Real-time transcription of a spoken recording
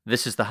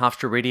This is the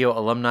Hofstra Radio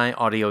Alumni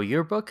Audio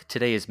Yearbook.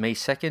 Today is May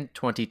 2nd,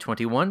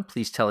 2021.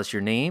 Please tell us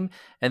your name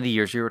and the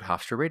years you were at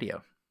Hofstra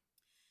Radio.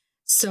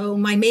 So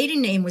my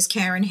maiden name was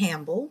Karen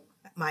Hambel.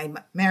 My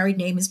married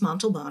name is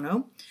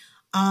Montalbano.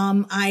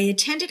 I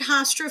attended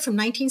Hofstra from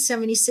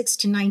 1976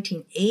 to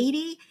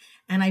 1980,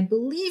 and I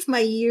believe my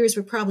years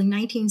were probably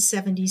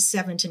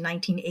 1977 to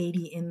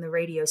 1980 in the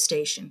radio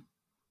station.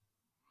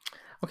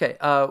 Okay,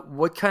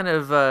 what kind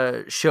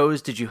of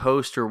shows did you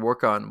host or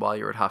work on while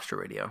you were at Hofstra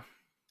Radio?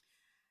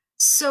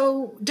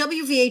 So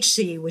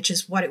WVHC, which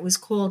is what it was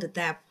called at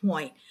that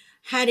point,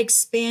 had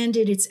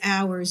expanded its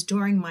hours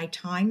during my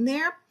time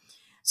there.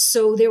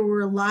 So there were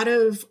a lot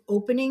of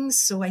openings.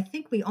 So I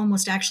think we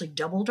almost actually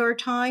doubled our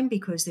time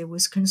because there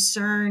was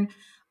concern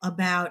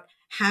about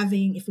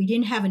if we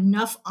didn't have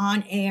enough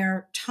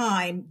on-air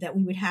time, that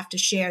we would have to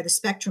share the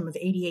spectrum of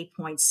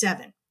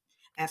 88.7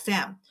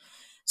 FM.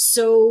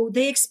 So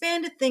they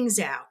expanded things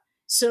out.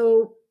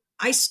 So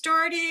I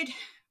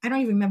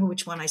don't even remember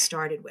which one I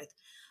started with,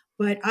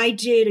 but I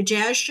did a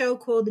jazz show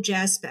called The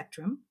Jazz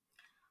Spectrum.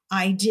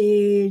 I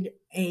did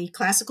a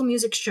classical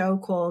music show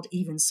called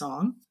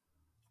Evensong.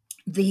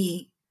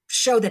 The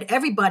show that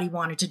everybody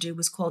wanted to do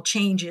was called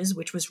Changes,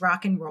 which was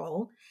rock and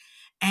roll.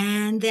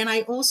 And then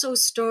I also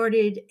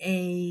started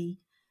a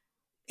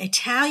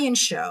Italian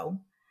show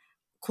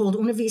called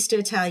Una Vista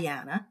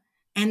Italiana.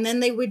 And then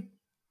they would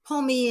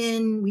pull me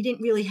in. We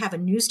didn't really have a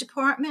news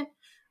department,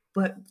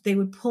 but they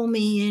would pull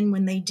me in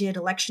when they did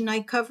election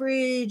night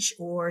coverage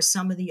or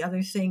some of the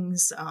other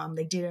things.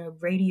 They did a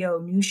radio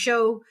news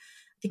show.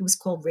 I think it was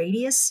called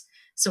Radius.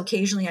 So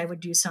occasionally I would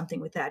do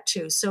something with that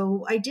too.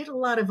 So I did a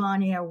lot of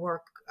on-air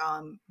work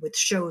with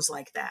shows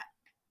like that.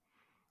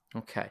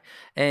 Okay.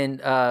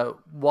 And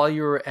while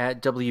you were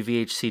at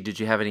WVHC, did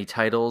you have any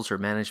titles or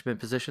management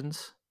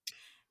positions?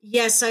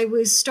 Yes, I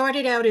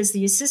started out as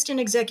the assistant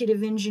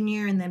executive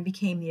engineer and then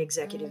became the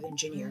executive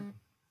engineer.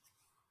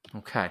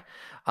 Okay.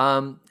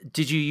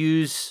 Did you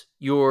use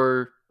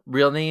your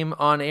real name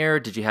on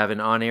air? Did you have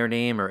an on-air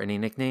name or any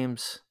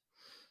nicknames?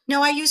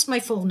 No, I used my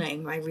full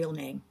name, my real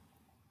name.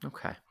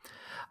 Okay.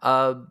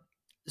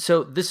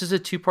 So this is a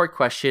two-part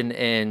question,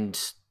 and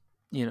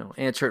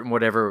answer it in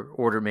whatever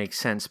order makes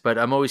sense. But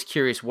I'm always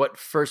curious what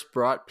first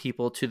brought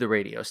people to the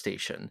radio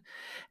station,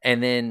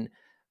 and then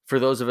for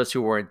those of us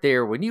who weren't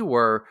there when you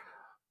were,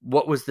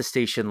 what was the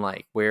station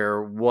like?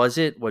 Where was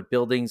it? What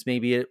buildings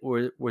maybe it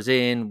was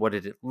in? What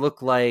did it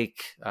look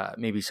like?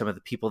 Maybe some of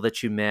the people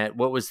that you met.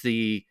 What do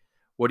you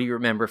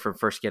remember from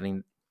first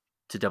getting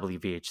to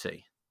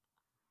WVHC?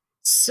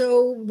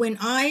 So when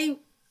I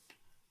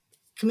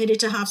committed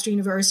to Hofstra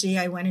University,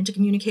 I went into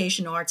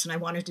communication arts and I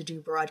wanted to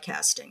do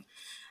broadcasting.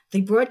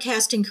 The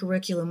broadcasting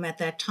curriculum at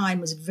that time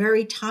was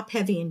very top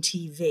heavy in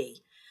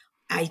TV.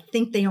 I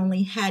think they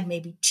only had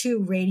maybe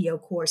 2 radio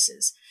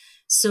courses.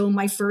 So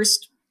my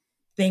first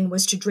thing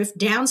was to drift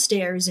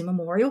downstairs in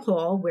Memorial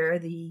Hall where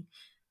the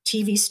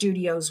TV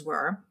studios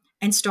were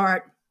and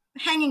start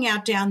hanging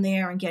out down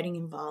there and getting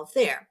involved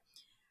there.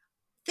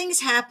 Things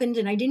happened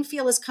and I didn't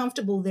feel as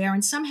comfortable there.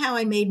 And somehow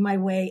I made my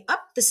way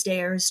up the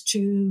stairs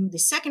to the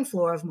second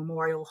floor of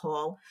Memorial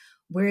Hall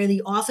where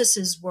the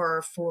offices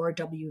were for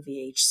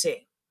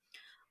WVHC.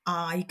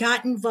 I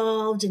got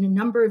involved in a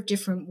number of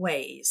different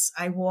ways.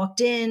 I walked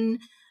in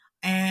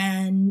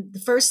and the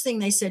first thing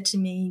they said to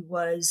me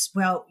was,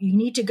 well, you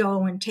need to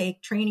go and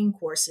take training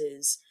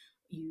courses.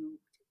 You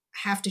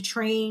have to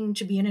train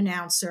to be an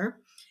announcer.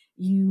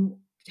 You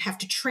have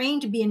to train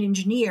to be an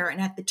engineer.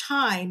 And at the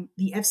time,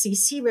 the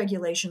FCC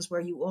regulations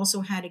where you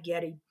also had to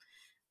get a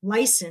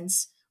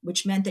license,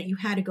 which meant that you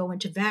had to go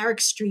into Varick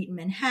Street in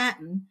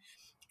Manhattan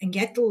and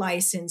get the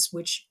license,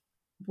 which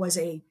was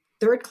a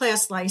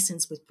third-class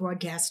license with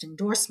broadcast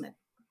endorsement.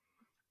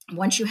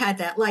 Once you had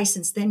that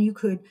license, then you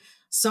could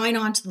sign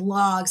on to the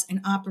logs and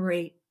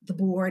operate the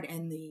board,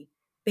 and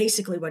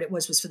basically what it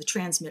was for the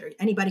transmitter.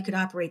 Anybody could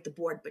operate the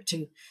board, but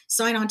to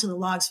sign on to the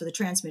logs for the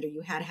transmitter,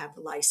 you had to have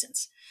the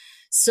license.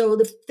 So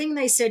the thing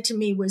they said to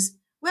me was,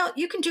 well,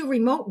 you can do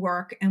remote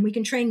work and we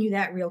can train you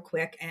that real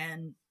quick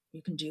and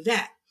you can do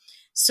that.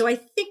 So I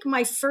think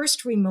my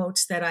first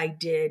remotes that I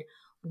did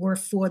were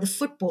for the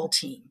football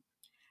team.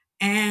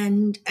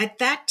 And at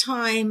that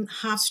time,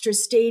 Hofstra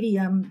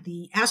Stadium,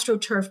 the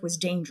AstroTurf was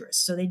dangerous,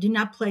 so they did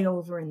not play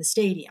over in the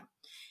stadium.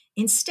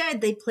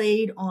 Instead, they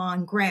played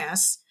on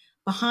grass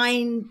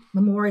behind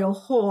Memorial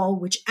Hall,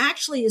 which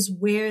actually is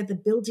where the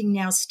building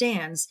now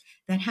stands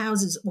that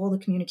houses all the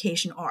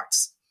communication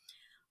arts.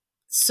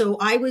 So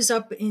I was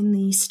up in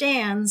the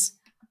stands,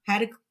 had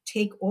to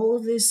take all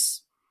of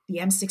this, the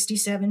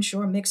M67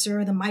 Shure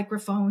mixer, the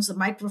microphone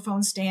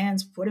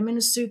stands, put them in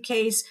a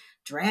suitcase,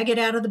 drag it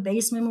out of the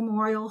basement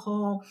Memorial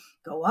Hall,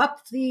 go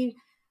up the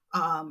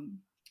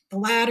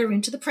ladder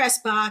into the press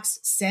box,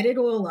 set it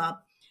all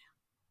up.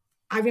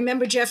 I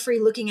remember Jeffrey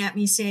looking at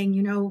me saying,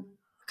 a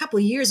couple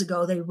of years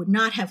ago, they would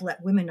not have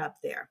let women up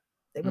there.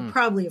 They were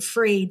probably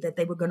afraid that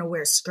they were going to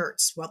wear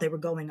skirts while they were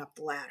going up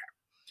the ladder.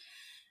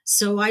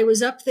 So I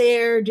was up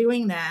there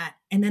doing that.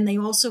 And then they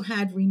also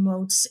had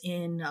remotes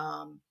in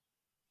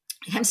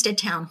Hempstead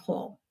Town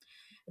Hall.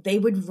 They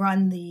would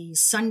run the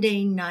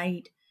Sunday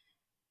night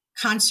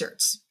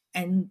concerts,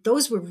 and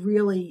those were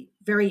really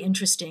very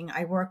interesting.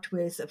 I worked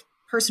with a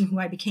person who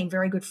I became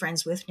very good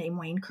friends with named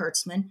Wayne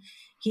Kurtzman.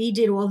 He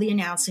did all the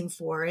announcing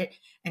for it,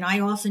 and I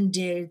often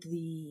did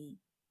the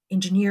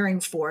engineering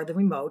for the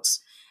remotes.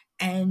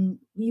 And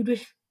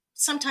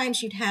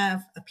sometimes you'd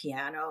have a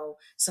piano,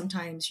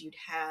 sometimes you'd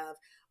have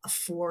a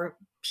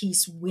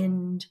four-piece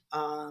wind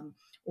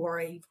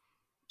or a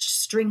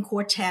string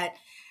quartet,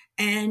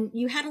 and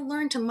you had to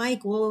learn to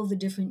mic all of the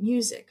different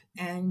music.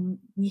 And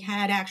we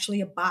had actually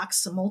a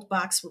box, a mult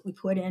box that we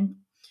put in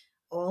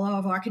all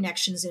of our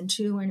connections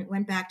into, and it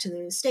went back to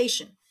the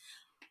station.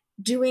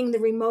 Doing the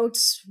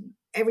remotes,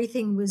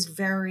 everything was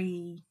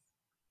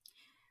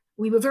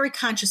we were very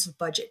conscious of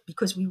budget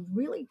because we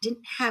really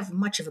didn't have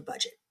much of a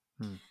budget.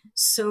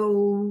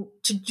 So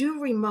to do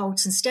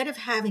remotes, instead of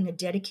having a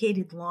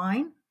dedicated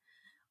line,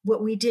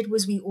 what we did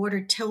was we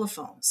ordered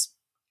telephones,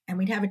 and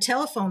we'd have a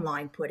telephone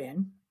line put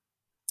in,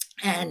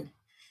 and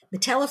the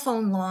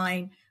telephone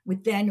line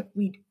we'd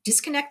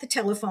disconnect the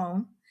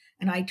telephone,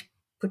 and I'd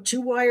put 2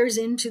 wires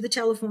into the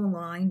telephone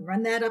line,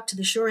 run that up to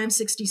the Shure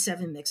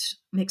M67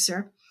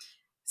 mixer,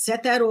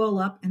 set that all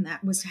up, and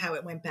that was how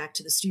it went back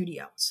to the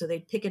studio. So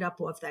they'd pick it up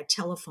off that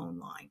telephone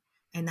line,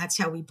 and that's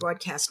how we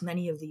broadcast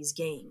many of these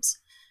games.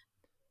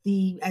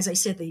 As I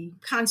said, the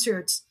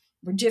concerts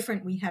were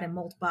different. We had a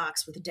mult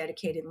box with a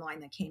dedicated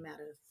line that came out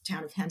of the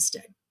town of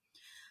Hempstead.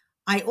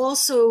 I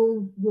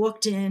also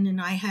walked in,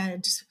 and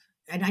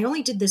I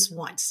only did this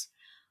once.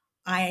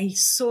 I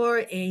saw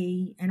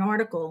an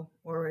article,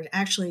 or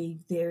actually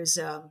it's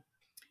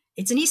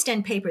an East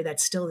End paper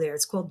that's still there.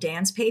 It's called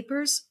Dan's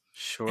Papers.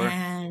 Sure.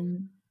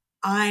 And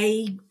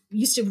I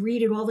used to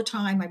read it all the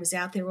time. I was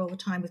out there all the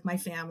time with my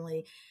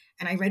family,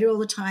 and I read it all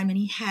the time. And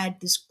he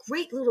had this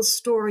great little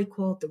story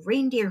called The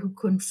Reindeer Who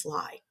Couldn't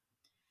Fly.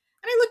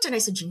 And I looked and I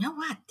said, you know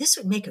what? This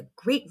would make a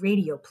great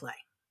radio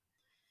play.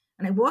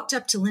 And I walked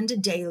up to Linda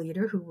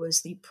Dayleader, who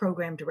was the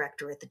program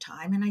director at the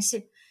time, and I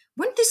said,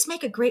 wouldn't this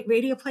make a great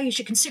radio play? You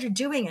should consider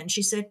doing it. And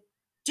she said,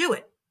 do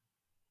it.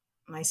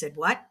 And I said,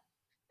 what?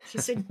 She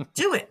said,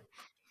 do it.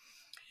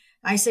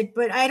 I said,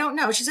 but I don't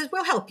know. She said,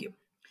 we'll help you.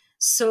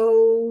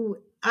 So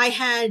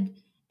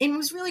it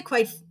was really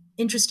quite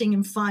interesting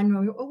and fun,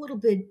 a little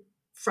bit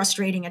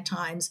frustrating at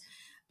times,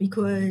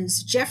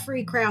 because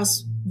Jeffrey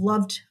Krause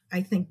loved,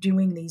 I think,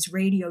 doing these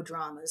radio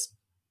dramas.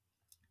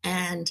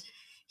 And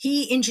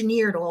he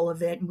engineered all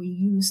of it. And we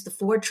used the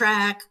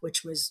 4-track,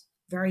 which was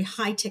very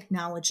high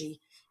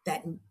technology,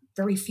 that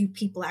very few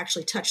people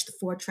actually touched the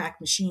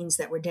 4-track machines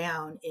that were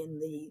down in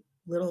the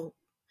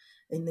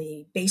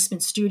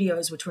basement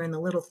studios, which were in the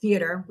little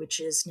theater,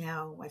 which is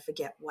now, I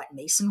forget what,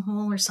 Mason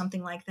Hall or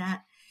something like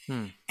that.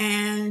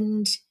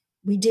 And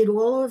we did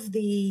all of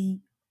the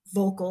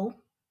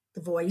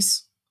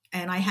voice,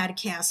 and I had to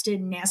cast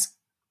it and ask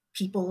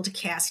people to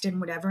cast it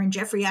and whatever. And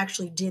Jeffrey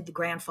actually did the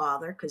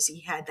grandfather because he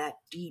had that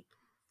deep,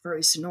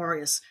 very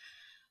sonorous,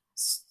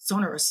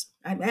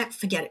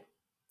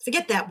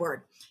 forget that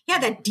word. He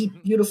had that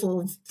deep,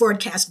 beautiful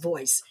broadcast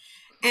voice.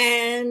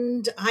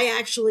 And I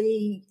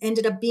actually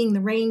ended up being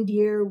the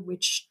reindeer,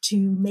 which to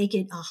make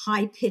it a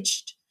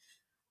high-pitched,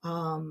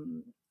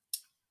 to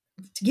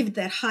give it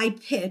that high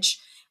pitch,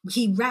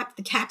 he wrapped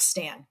the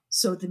capstan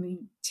so the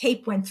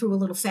tape went through a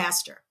little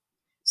faster.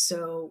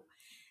 So,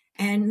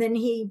 and then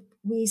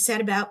we set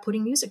about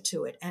putting music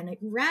to it, and it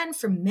ran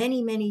for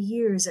many, many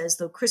years as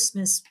the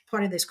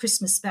part of this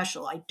Christmas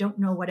special. I don't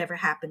know whatever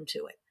happened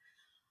to it.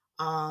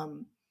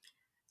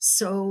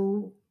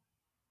 So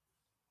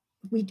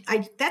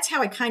that's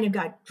how I kind of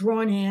got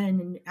drawn in,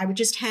 and I would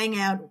just hang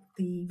out.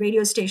 The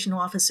radio station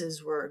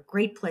offices were a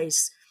great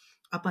place.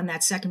 Up on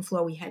that second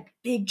floor, we had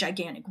big,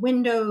 gigantic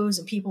windows,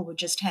 and people would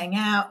just hang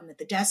out and at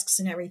the desks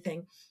and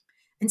everything.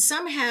 And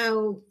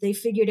somehow they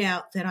figured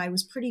out that I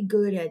was pretty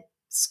good at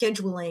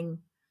scheduling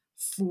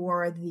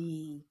for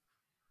the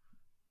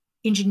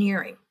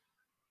engineering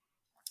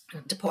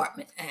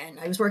department. And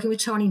I was working with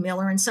Tony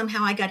Miller, and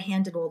somehow I got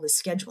handed all the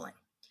scheduling.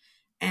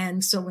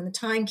 And so when the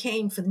time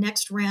came for the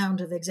next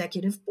round of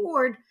executive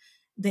board,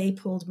 they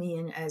pulled me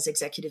in as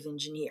executive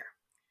engineer.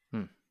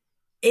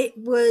 It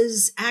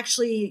was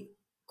actually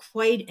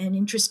quite an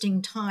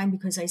interesting time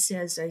because,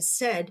 as I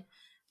said,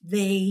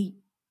 they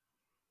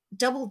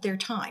doubled their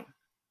time,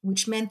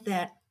 which meant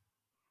that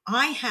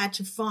I had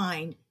to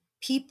find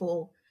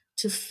people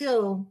to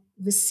fill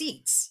the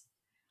seats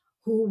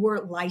who were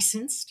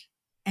licensed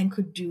and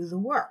could do the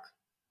work.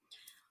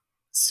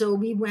 So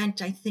we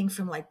went, I think,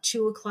 from like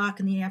 2:00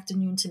 in the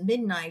afternoon to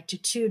midnight to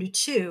 2 to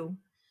 2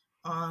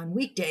 on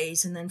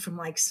weekdays, and then from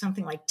like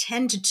something like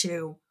 10 to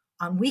 2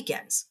 on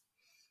weekends.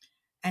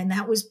 And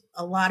that was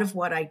a lot of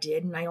what I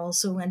did. And I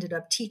also ended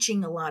up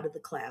teaching a lot of the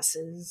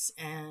classes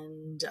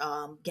and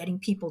getting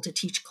people to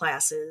teach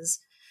classes.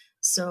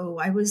 So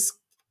I was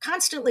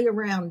constantly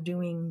around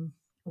doing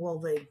all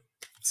the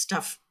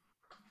stuff.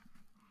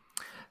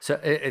 So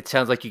it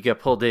sounds like you get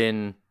pulled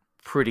in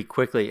pretty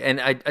quickly. And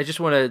I just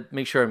want to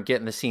make sure I'm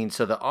getting the scene.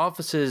 So the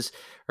offices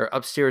are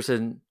upstairs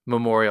in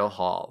Memorial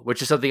Hall,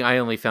 which is something I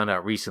only found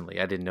out recently.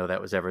 I didn't know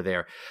that was ever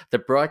there. The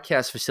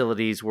broadcast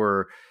facilities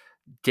were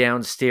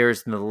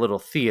downstairs in the little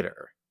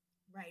theater,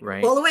 Right.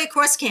 right? All the way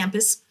across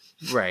campus.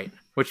 Right,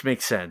 which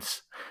makes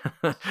sense.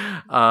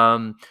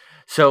 um,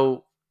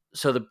 so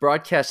so the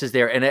broadcast is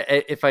there, and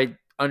if I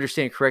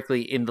understand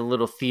correctly, in the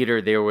little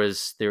theater there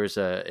was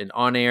an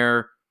on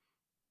air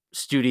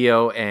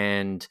studio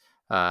and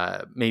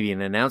maybe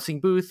an announcing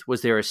booth.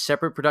 Was there a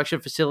separate production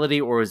facility,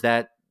 or was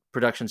that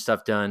production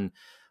stuff done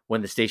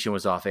when the station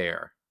was off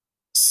air?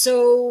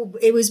 So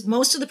it was,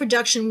 most of the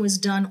production was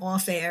done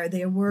off air.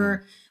 There Hmm.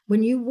 were,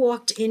 when you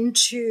walked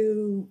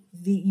into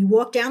you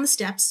walked down the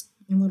steps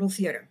in Little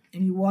Theater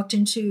and you walked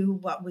into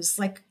what was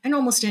like an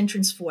almost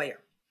entrance foyer.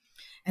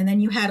 And then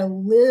you had a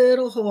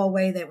little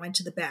hallway that went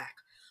to the back.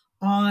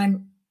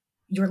 On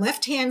your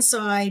left hand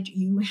side,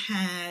 you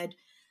had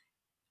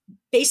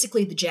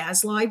basically the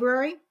jazz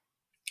library.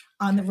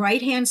 On the Okay.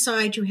 right hand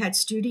side, you had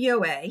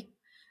Studio A,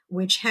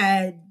 which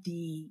had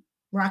the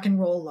rock and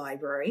roll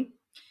library.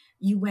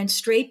 You went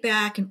straight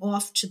back, and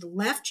off to the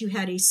left, you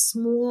had a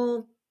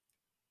small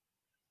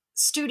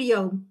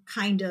studio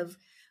kind of,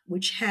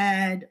 which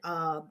had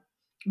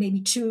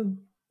maybe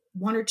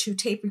one or two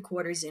tape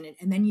recorders in it.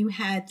 And then you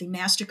had the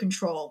master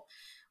control,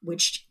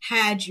 which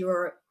had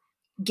your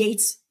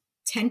Gates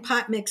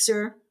 10-pot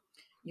mixer,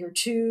 your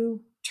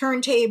two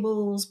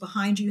turntables.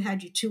 Behind you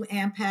had your two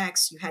amp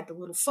packs. You had the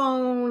little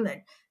phone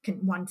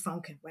one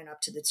phone went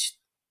up to the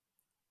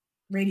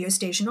radio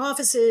station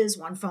offices.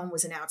 One phone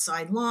was an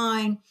outside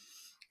line.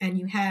 And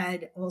you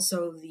had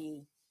also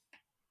the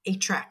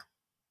 8-track.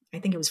 I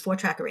think it was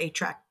 4-track or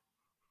 8-track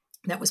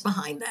that was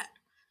behind that.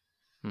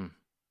 Hmm.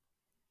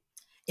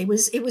 It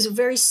was a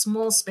very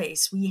small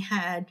space. We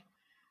had,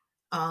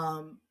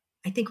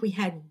 I think we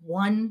had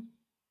one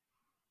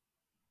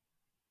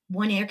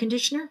air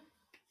conditioner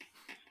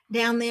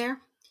down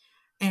there,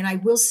 and I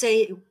will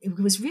say it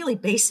was really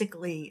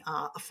basically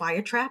a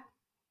fire trap.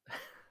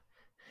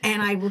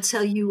 And I will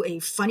tell you a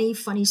funny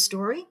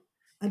story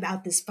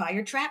about this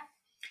fire trap.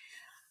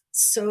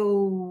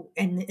 So,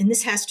 and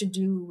this has to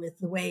do with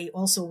the way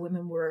also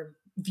women were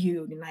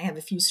viewed, and I have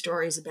a few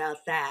stories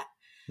about that.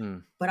 Hmm.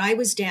 But I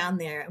was down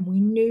there, and we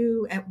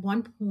knew at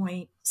one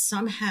point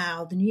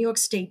somehow the New York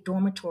State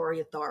Dormitory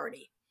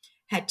Authority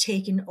had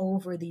taken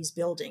over these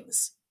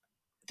buildings,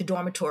 the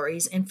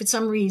dormitories, and for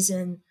some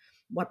reason,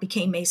 what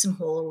became Mason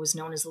Hall was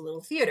known as the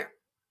Little Theater.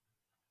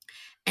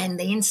 And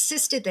they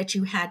insisted that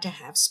you had to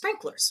have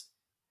sprinklers.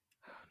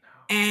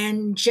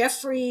 And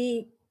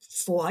Jeffrey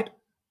fought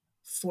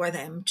for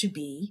them to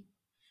be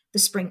the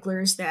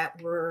sprinklers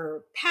that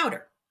were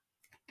powder.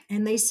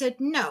 And they said,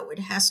 no, it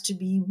has to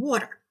be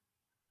water.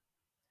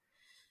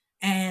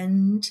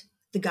 And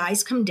the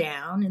guys come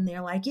down and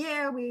they're like,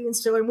 yeah, we're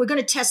going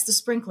to test the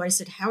sprinkler. I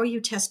said, how are you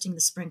testing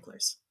the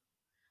sprinklers?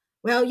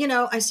 Well,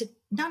 I said,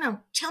 no,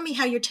 tell me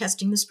how you're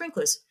testing the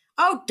sprinklers.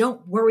 Oh,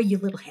 don't worry your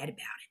little head about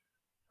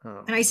it.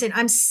 Oh. And I said,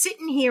 I'm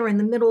sitting here in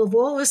the middle of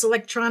all this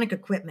electronic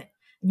equipment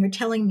and you're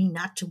telling me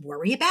not to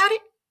worry about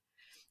it?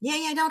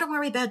 Yeah, no, don't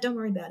worry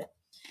about it.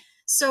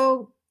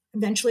 So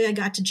eventually I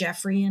got to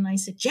Jeffrey and I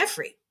said,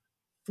 Jeffrey,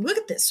 look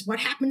at this. What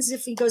happens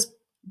if he goes,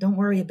 don't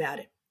worry about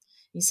it?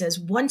 He says,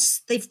 once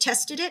they've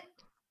tested it,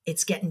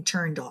 it's getting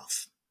turned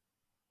off.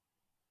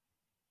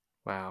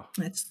 Wow.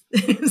 That's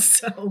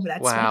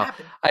what Wow.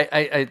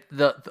 happened.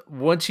 The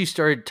once you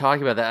started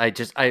talking about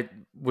that, I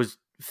was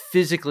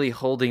physically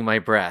holding my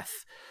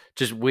breath,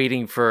 just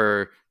waiting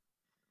for,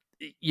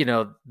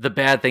 the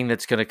bad thing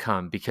that's going to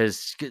come,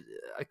 because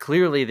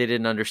clearly they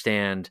didn't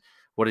understand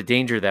what a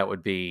danger that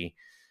would be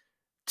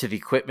to the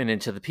equipment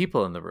and to the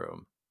people in the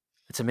room.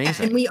 It's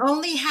amazing. And we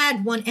only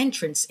had one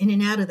entrance in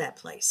and out of that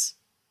place.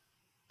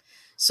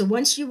 So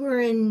once you were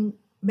in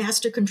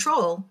master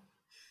control,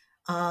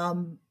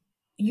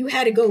 you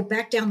had to go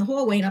back down the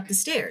hallway and up the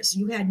stairs.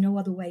 You had no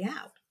other way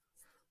out.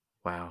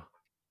 Wow.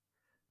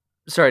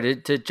 Sorry,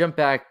 to jump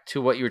back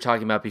to what you were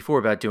talking about before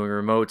about doing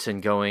remotes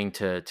and going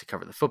to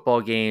cover the football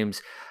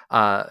games.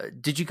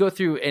 Did you go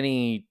through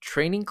any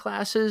training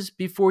classes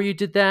before you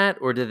did that?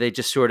 Or did they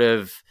just sort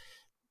of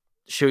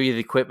show you the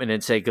equipment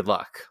and say, good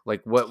luck?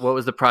 Like what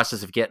was the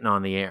process of getting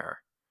on the air?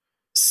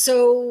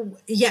 So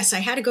yes, I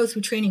had to go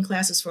through training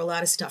classes for a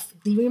lot of stuff.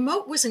 The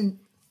remote wasn't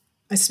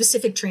a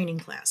specific training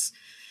class.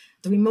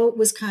 The remote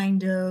was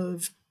kind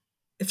of,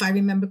 if I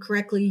remember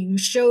correctly, you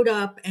showed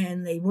up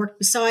and they worked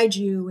beside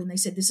you and they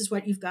said, this is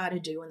what you've got to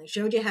do. And they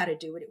showed you how to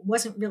do it. It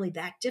wasn't really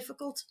that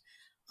difficult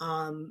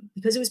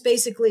because it was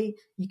basically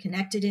you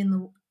connected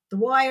in the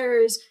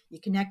wires, you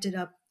connected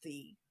up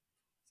the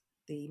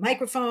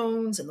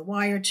microphones and the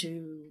wire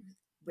to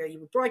where you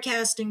were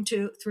broadcasting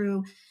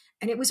through.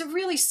 And it was a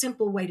really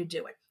simple way to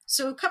do it.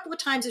 So a couple of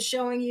times of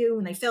showing you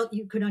and they felt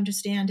you could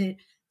understand it,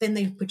 then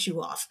they put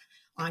you off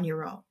on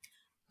your own.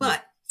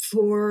 But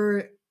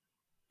for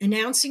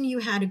announcing, you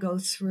had to go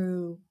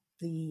through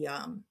the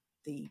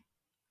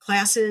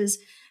classes,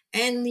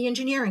 and the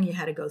engineering, you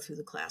had to go through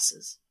the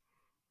classes.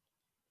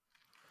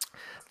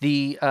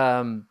 The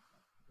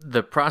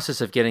the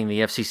process of getting the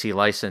FCC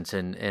license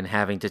and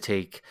having to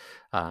take,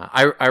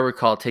 I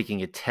recall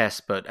taking a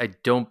test, but I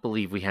don't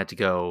believe we had to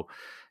go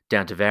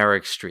down to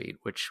Varick Street,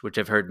 which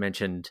I've heard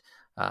mentioned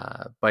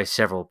by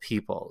several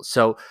people.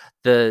 So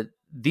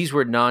these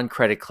were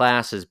non-credit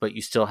classes, but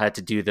you still had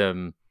to do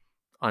them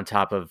on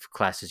top of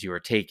classes you were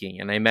taking,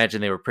 and I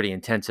imagine they were pretty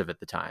intensive at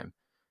the time.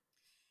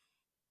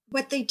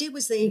 What they did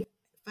was if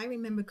I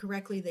remember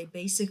correctly, they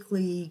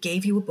basically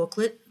gave you a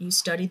booklet. You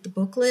studied the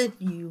booklet.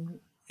 You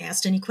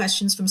asked any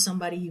questions from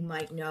somebody you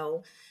might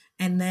know.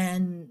 And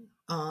then,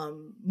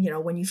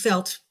 when you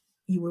felt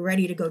you were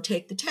ready to go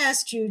take the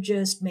test, you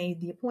just made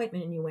the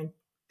appointment and you went.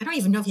 I don't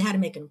even know if you had to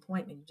make an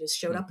appointment. You just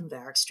showed Hmm. up in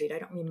Varick Street. I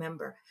don't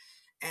remember.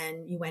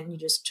 And you went and you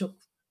just took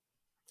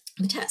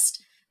the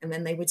test. And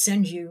then they would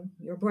send you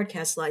your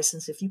broadcast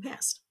license if you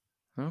passed.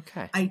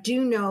 Okay. I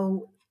do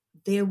know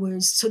there were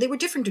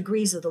different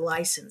degrees of the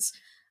license.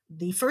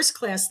 The first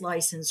class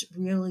license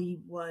really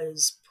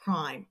was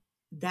prime.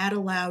 That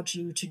allowed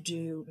you to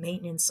do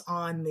maintenance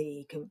on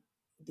the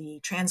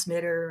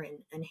transmitter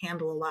and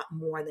handle a lot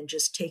more than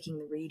just taking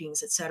the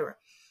readings, etc.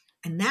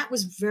 And that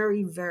was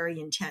very, very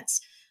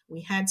intense.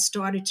 We had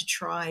started to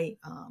try,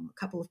 a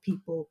couple of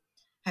people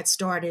had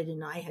started,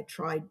 and I had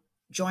tried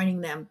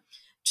joining them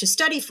to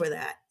study for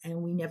that,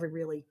 and we never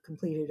really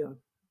completed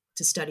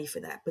to study for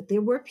that. But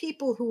there were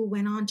people who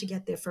went on to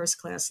get their first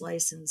class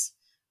license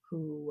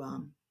who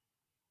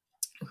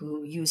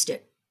used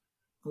it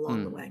along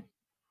Hmm. the way.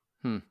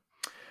 Hmm.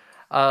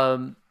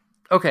 Um,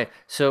 okay,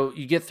 so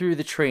you get through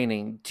the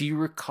training. Do you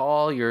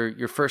recall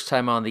your first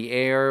time on the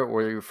air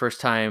or your first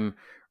time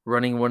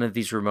running one of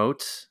these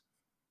remotes?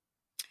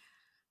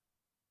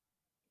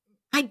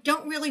 I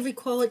don't really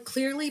recall it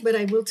clearly, but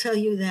I will tell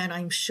you that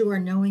I'm sure,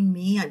 knowing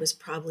me, I was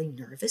probably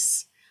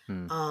nervous.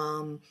 Hmm.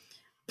 Um,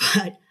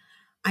 but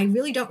I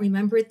really don't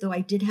remember it, though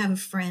I did have a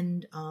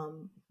friend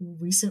who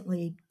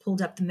recently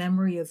pulled up the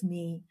memory of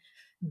me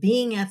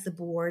being at the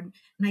board.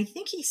 And I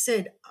think he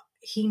said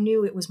he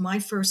knew it was my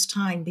first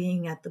time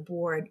being at the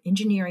board,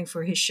 engineering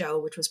for his show,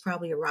 which was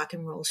probably a rock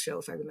and roll show,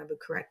 if I remember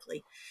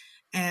correctly,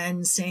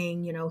 and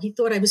saying, he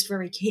thought I was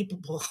very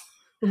capable,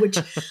 which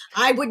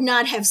I would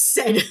not have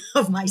said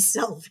of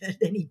myself at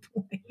any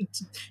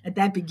point, at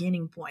that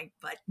beginning point.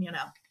 But.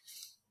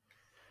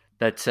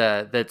 That's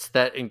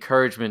that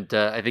encouragement.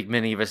 I think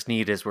many of us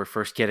need as we're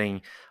first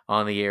getting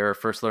on the air,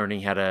 first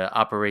learning how to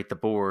operate the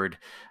board,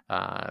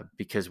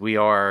 because we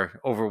are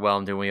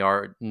overwhelmed and we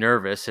are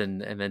nervous,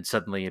 and then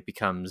suddenly it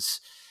becomes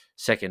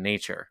second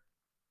nature.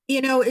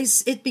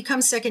 It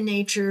becomes second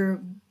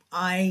nature.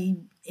 I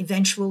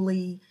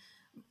eventually,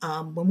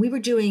 when we were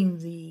doing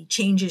the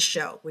Changes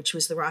show, which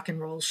was the rock and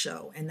roll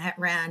show, and that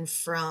ran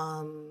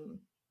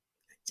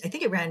I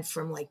think it ran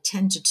from like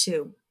 10 to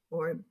 2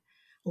 or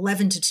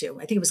 11 to 2.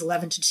 I think it was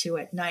 11 to 2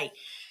 at night.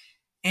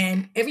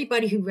 And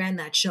everybody who ran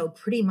that show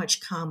pretty much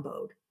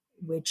comboed,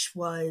 which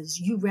was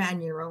you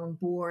ran your own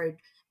board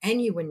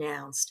and you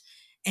announced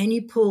and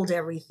you pulled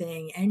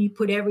everything and you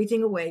put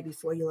everything away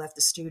before you left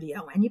the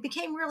studio, and you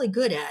became really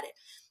good at it,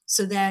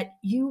 so that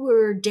you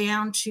were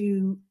down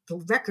to the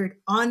record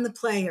on the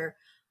player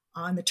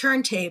on the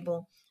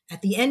turntable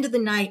at the end of the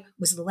night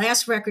was the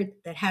last record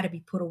that had to be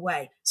put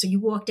away. So you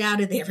walked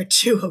out of there at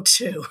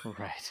 2:02.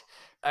 Right.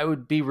 I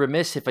would be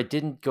remiss if I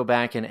didn't go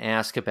back and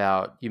ask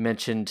about, you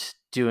mentioned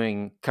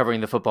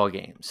covering the football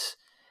games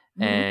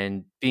Mhm.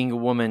 and being a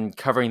woman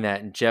covering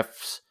that, and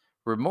Jeff's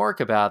remark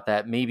about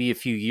that maybe a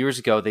few years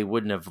ago they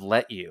wouldn't have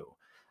let you.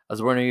 I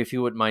was wondering if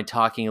you wouldn't mind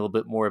talking a little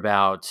bit more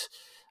about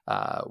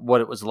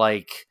what it was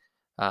like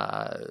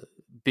uh,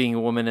 being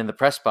a woman in the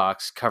press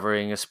box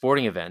covering a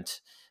sporting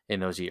event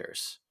in those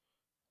years.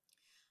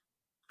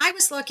 I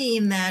was lucky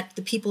in that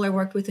the people I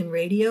worked with in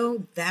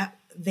radio, that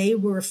they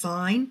were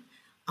fine.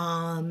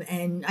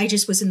 And I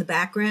just was in the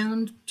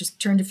background,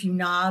 just turned a few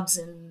knobs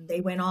and they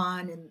went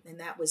on, and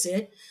that was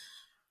it.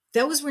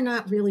 Those were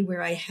not really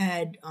where I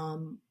had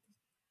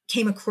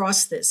came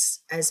across this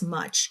as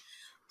much.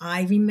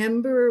 I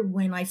remember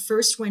when I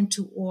first went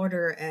to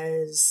order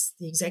as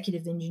the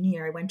executive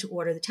engineer, I went to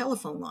order the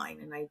telephone line,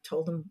 and I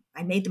told them,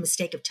 I made the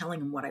mistake of telling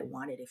them what I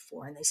wanted it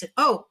for. And they said,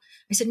 "Oh,"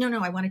 I said,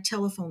 "No, I want a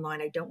telephone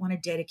line. I don't want a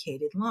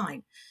dedicated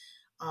line.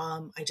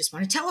 I just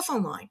want a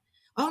telephone line."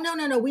 "Oh,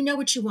 no, we know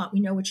what you want. We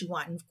know what you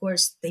want." And of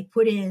course, they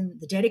put in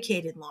the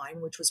dedicated line,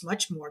 which was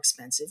much more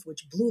expensive,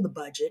 which blew the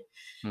budget.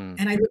 Hmm.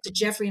 And I looked at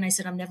Jeffrey and I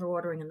said, "I'm never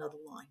ordering another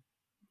line.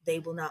 They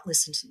will not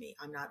listen to me.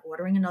 I'm not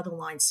ordering another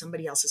line.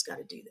 Somebody else has got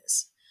to do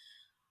this."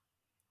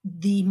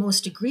 The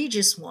most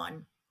egregious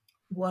one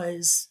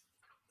was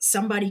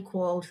somebody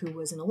called who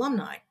was an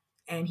alumni,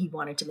 and he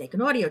wanted to make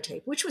an audio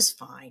tape, which was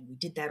fine. We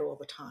did that all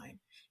the time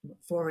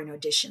for an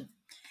audition.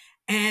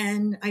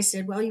 And I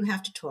said, "Well, you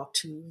have to talk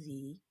to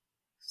the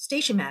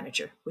station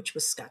manager," which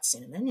was Scott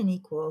Cinnamon. And he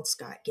called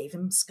Scott, gave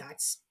him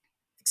Scott's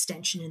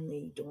extension in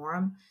the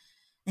dorm.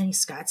 And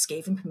Scott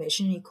gave him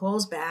permission. And he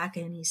calls back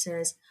and he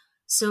says,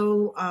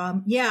 "So,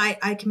 yeah,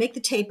 I can make the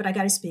tape, but I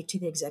got to speak to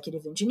the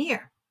executive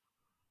engineer."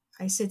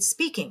 I said,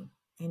 "Speaking."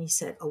 And he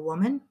said, "A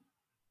woman?"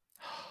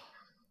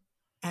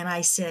 And I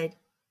said,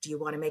 "Do you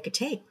want to make a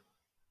tape?"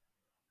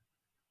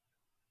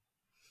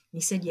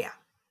 He said, yeah.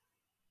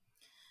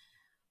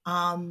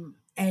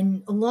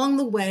 And along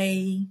the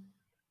way,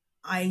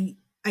 I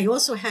I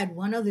also had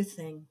one other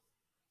thing,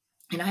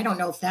 and I don't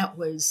know if it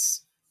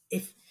was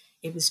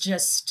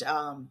just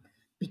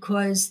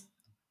because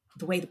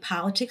the way the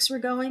politics were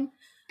going,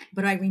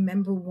 but I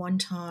remember one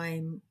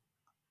time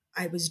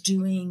I was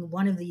doing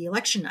one of the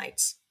election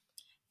nights,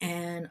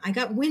 and I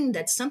got wind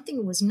that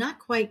something was not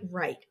quite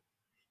right,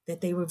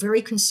 that they were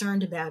very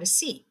concerned about a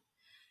seat.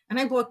 And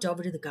I walked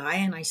over to the guy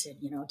and I said,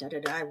 da da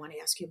da, I want to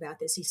ask you about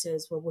this. He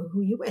says, well, who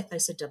are you with? I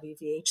said,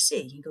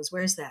 WVHC. He goes,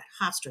 where's that?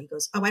 Hofstra. He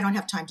goes, oh, I don't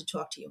have time to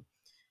talk to you.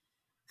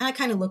 And I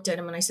kind of looked at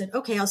him and I said,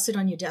 okay, I'll sit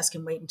on your desk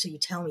and wait until you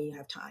tell me you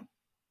have time.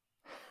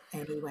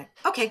 And he went,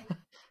 okay,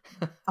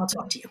 I'll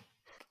talk to you.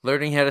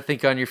 Learning how to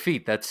think on your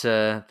feet. That's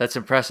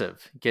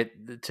impressive.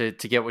 Get to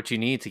get what you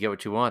need, to get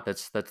what you want.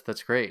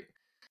 That's great.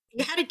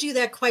 You had to do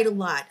that quite a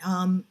lot.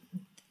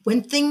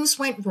 When things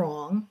went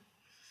wrong,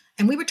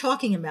 and we were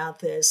talking about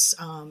this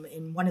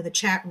in one of the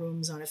chat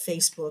rooms on a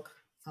Facebook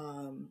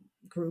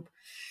group.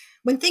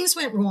 When things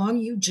went wrong,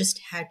 you just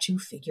had to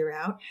figure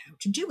out how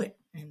to do it.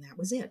 And that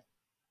was it.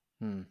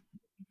 And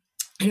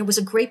it was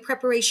a great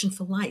preparation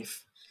for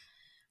life,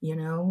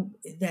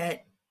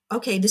 that,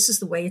 okay, this is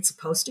the way it's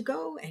supposed to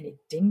go. And it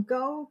didn't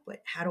go,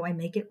 but how do I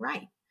make it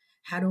right?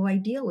 How do I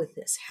deal with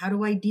this? How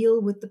do I deal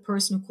with the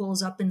person who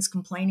calls up and is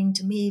complaining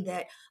to me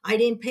that I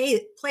didn't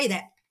play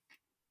that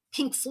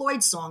Pink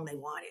Floyd song they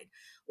wanted?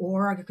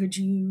 Or could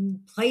you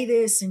play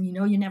this and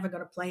you're never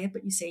going to play it,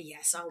 but you say,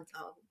 yes, I'll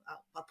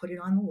put it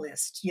on the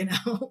list,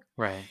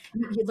 Right.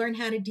 You learn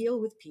how to deal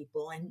with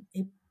people. And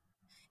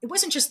it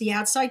wasn't just the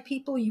outside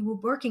people. You were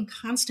working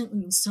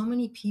constantly with so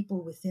many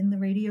people within the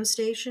radio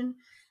station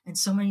and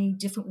so many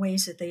different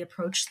ways that they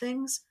approach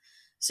things.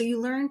 So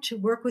you learn to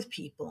work with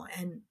people.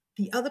 And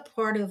the other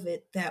part of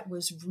it that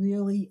was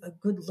really a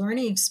good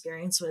learning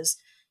experience was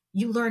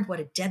you learned what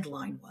a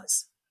deadline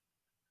was.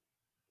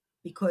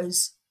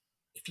 Because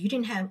if you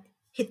didn't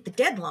hit the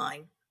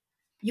deadline,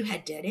 you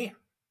had dead air.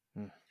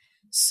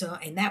 So,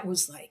 and that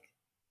was like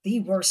the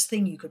worst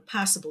thing you could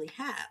possibly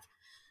have.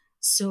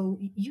 So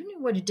you knew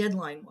what a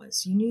deadline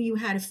was. You knew you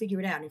had to figure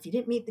it out. And if you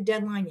didn't meet the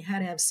deadline, you had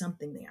to have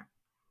something there.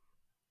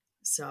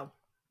 So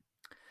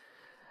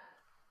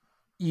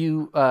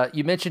you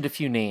mentioned a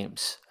few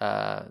names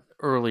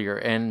earlier,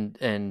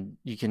 and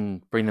you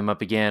can bring them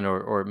up again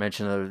or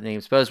mention other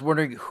names. But I was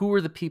wondering, who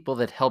were the people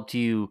that helped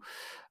you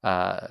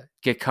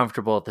get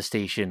comfortable at the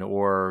station,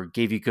 or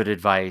gave you good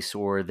advice,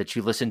 or that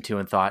you listened to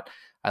and thought,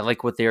 I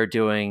like what they're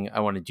doing,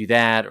 I want to do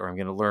that, or I'm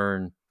going to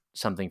learn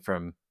something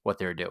from what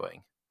they're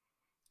doing?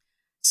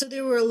 So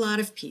there were a lot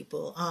of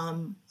people.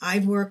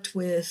 I've worked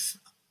with,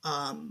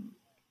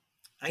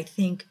 I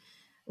think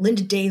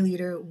Linda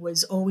Dayleader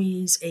was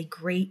always a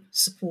great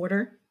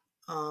supporter.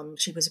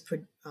 She was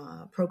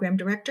a program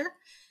director.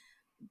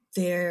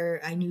 There,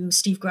 I knew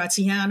Steve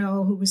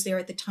Graziano, who was there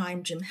at the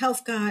time. Jim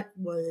Helfgott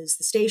was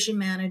the station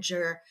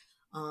manager.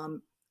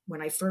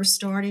 When I first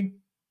started,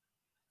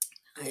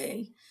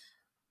 I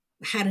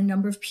had a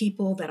number of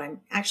people that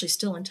I'm actually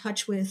still in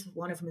touch with.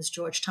 One of them is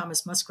George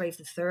Thomas Musgrave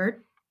III,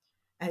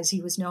 as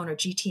he was known, or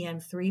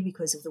GTM3,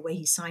 because of the way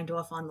he signed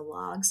off on the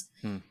logs.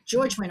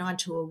 George went on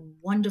to a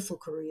wonderful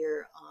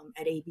career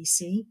at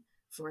ABC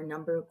for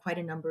quite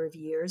a number of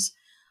years.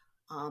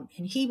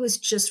 And he was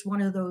just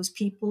one of those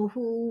people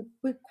who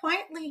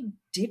quietly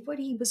did what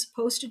he was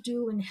supposed to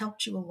do and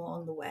helped you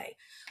along the way.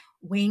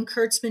 Wayne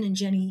Kurtzman and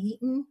Jenny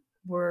Eaton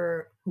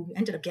who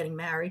ended up getting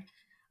married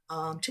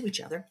to each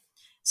other.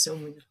 So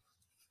we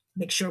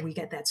make sure we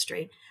get that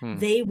straight.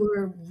 They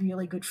were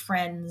really good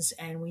friends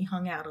and we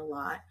hung out a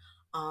lot.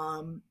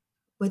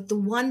 But the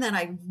one that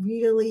I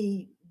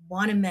really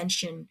want to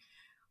mention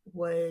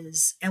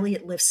was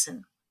Elliot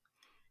Lifson.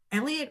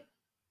 Elliot,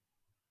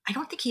 I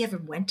don't think he ever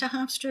went to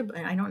Hofstra, but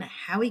I don't know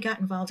how he got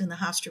involved in the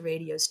Hofstra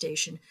radio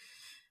station.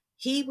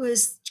 He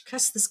was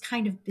just this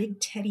kind of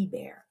big teddy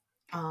bear.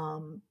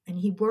 And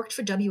he worked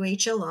for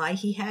WHLI.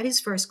 He had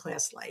his first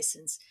class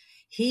license.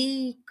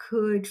 He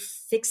could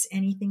fix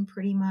anything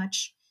pretty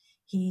much.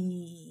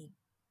 He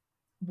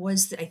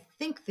was, I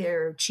think,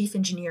 their chief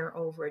engineer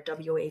over at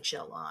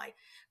WHLI,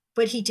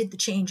 but he did the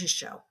Changes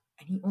show.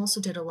 And he also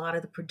did a lot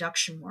of the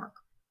production work.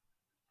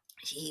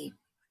 He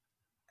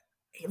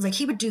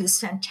would do this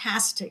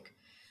fantastic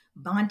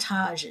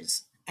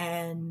montages,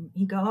 and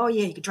he'd go, oh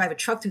yeah, you could drive a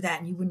truck through that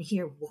and you wouldn't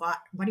hear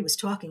what he was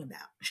talking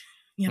about,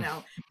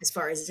 as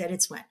far as his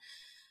edits went.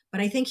 But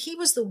I think he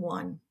was the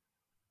one,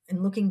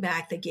 and looking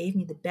back, that gave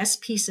me the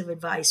best piece of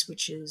advice,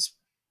 which is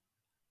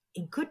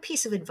a good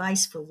piece of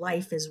advice for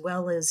life as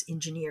well as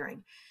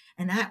engineering.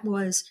 And that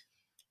was,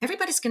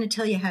 everybody's going to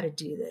tell you how to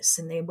do this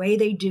and the way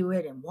they do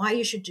it and why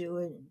you should do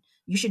it. And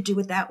you should do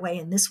it that way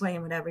and this way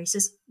and whatever. He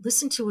says,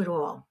 listen to it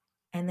all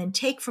and then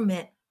take from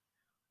it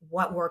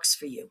what works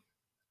for you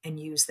and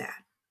use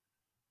that.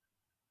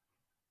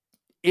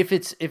 If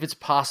it's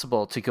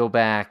possible to go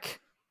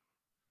back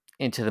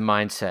into the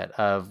mindset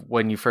of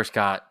when you first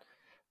got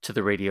to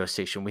the radio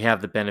station, we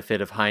have the benefit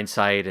of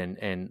hindsight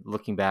and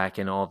looking back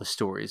and all the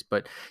stories,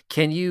 but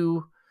can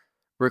you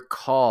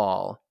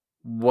recall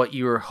what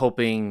you were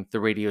hoping the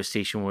radio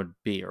station would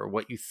be, or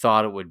what you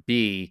thought it would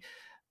be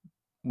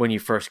when you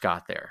first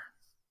got there?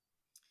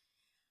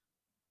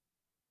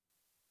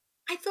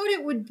 I thought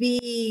it would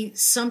be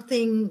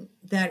something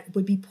that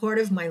would be part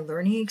of my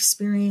learning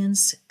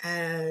experience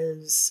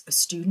as a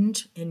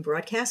student in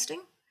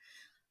broadcasting,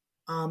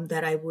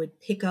 that I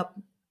would pick up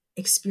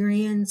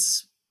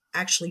experience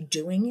actually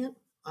doing it,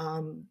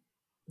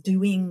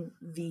 doing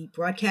the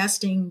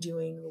broadcasting,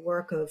 doing the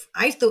work of,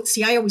 I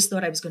always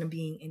thought I was going to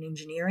be in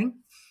engineering.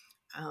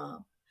 Uh,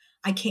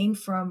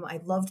 I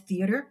loved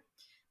theater,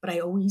 but I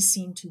always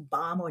seemed to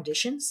bomb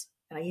auditions.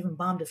 And I even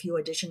bombed a few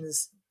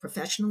auditions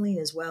professionally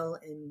as well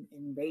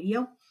in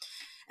radio.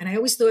 And I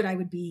always thought I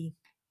would be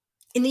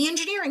in the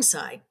engineering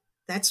side.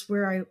 That's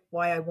why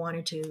I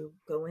wanted to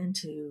go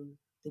into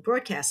the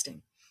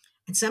broadcasting.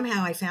 And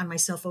somehow I found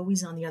myself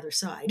always on the other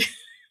side,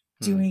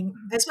 doing,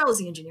 as well as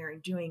the engineering,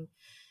 doing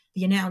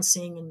the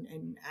announcing.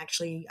 And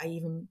actually, I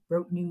even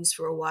wrote news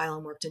for a while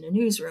and worked in a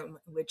newsroom,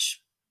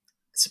 which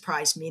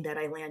surprised me that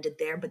I landed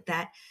there. But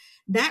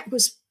that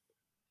was,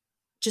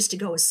 just to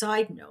go a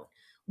side note,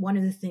 one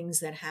of the things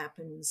that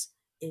happens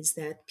is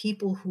that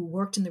people who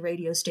worked in the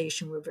radio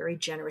station were very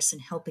generous in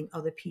helping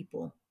other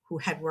people who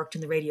had worked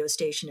in the radio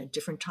station at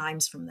different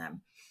times from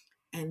them.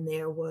 And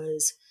there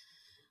was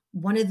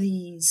one of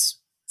these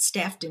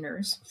staff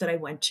dinners that I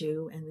went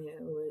to, and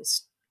there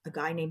was a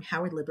guy named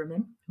Howard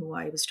Lieberman who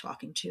I was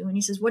talking to, and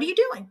he says, "What are you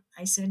doing?"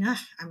 I said,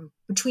 "I'm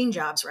between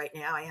jobs right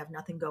now. I have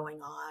nothing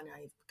going on.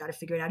 I've got to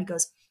figure it out." He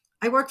goes,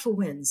 "I work for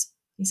WINS."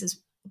 He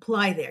says,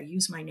 "Apply there.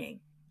 Use my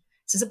name."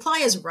 He says, "Apply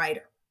as a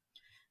writer."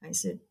 I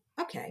said,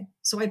 "Okay."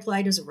 So I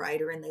applied as a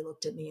writer, and they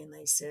looked at me and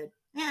they said,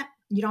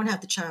 "You don't have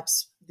the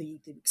chops, the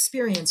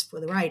experience for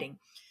the writing,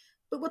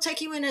 but we'll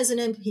take you in as an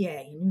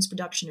NPA, a news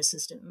production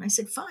assistant." And I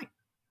said, "Fine,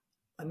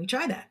 let me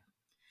try that."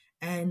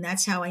 And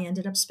that's how I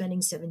ended up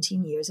spending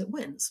 17 years at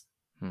WINS.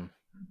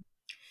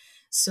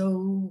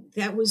 So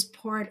that was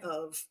part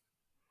of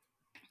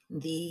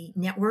the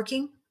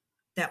networking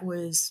that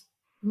was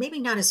maybe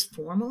not as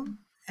formal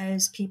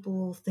as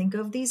people think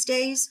of these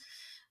days,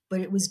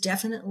 but it was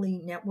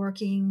definitely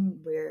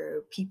networking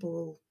where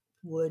people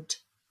would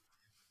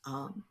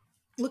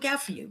look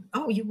out for you.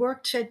 "Oh, you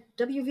worked at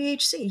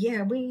WVHC.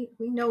 Yeah, we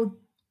know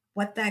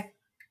what that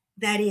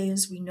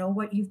is. We know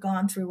what you've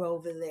gone through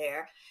over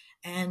there.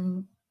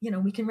 And,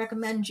 we can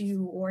recommend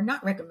you or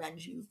not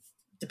recommend you,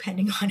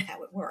 depending on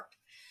how it worked."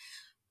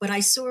 But I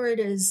saw it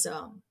as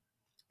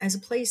a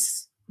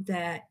place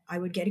that I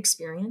would get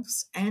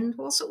experience, and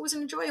also it was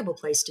an enjoyable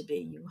place to be.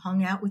 You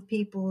hung out with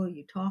people,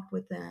 you talked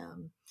with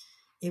them.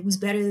 It was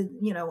better,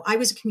 I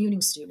was a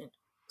commuting student.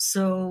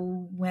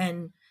 So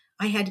when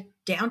I had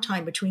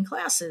downtime between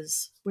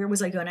classes, where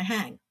was I going to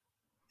hang?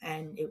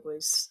 And it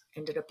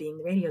ended up being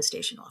the radio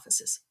station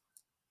offices.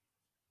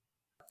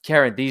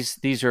 Karen,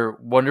 these are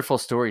wonderful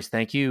stories.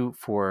 Thank you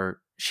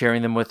for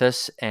sharing them with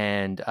us.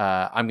 And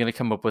I'm going to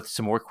come up with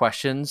some more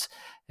questions,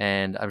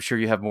 and I'm sure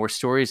you have more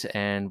stories,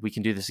 and we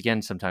can do this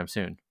again sometime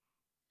soon.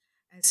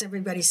 As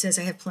everybody says,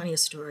 I have plenty of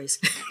stories.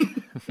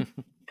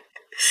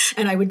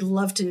 And I would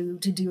love to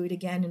do it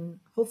again. And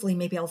hopefully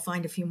maybe I'll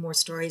find a few more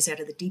stories out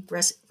of the deep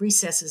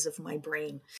recesses of my brain.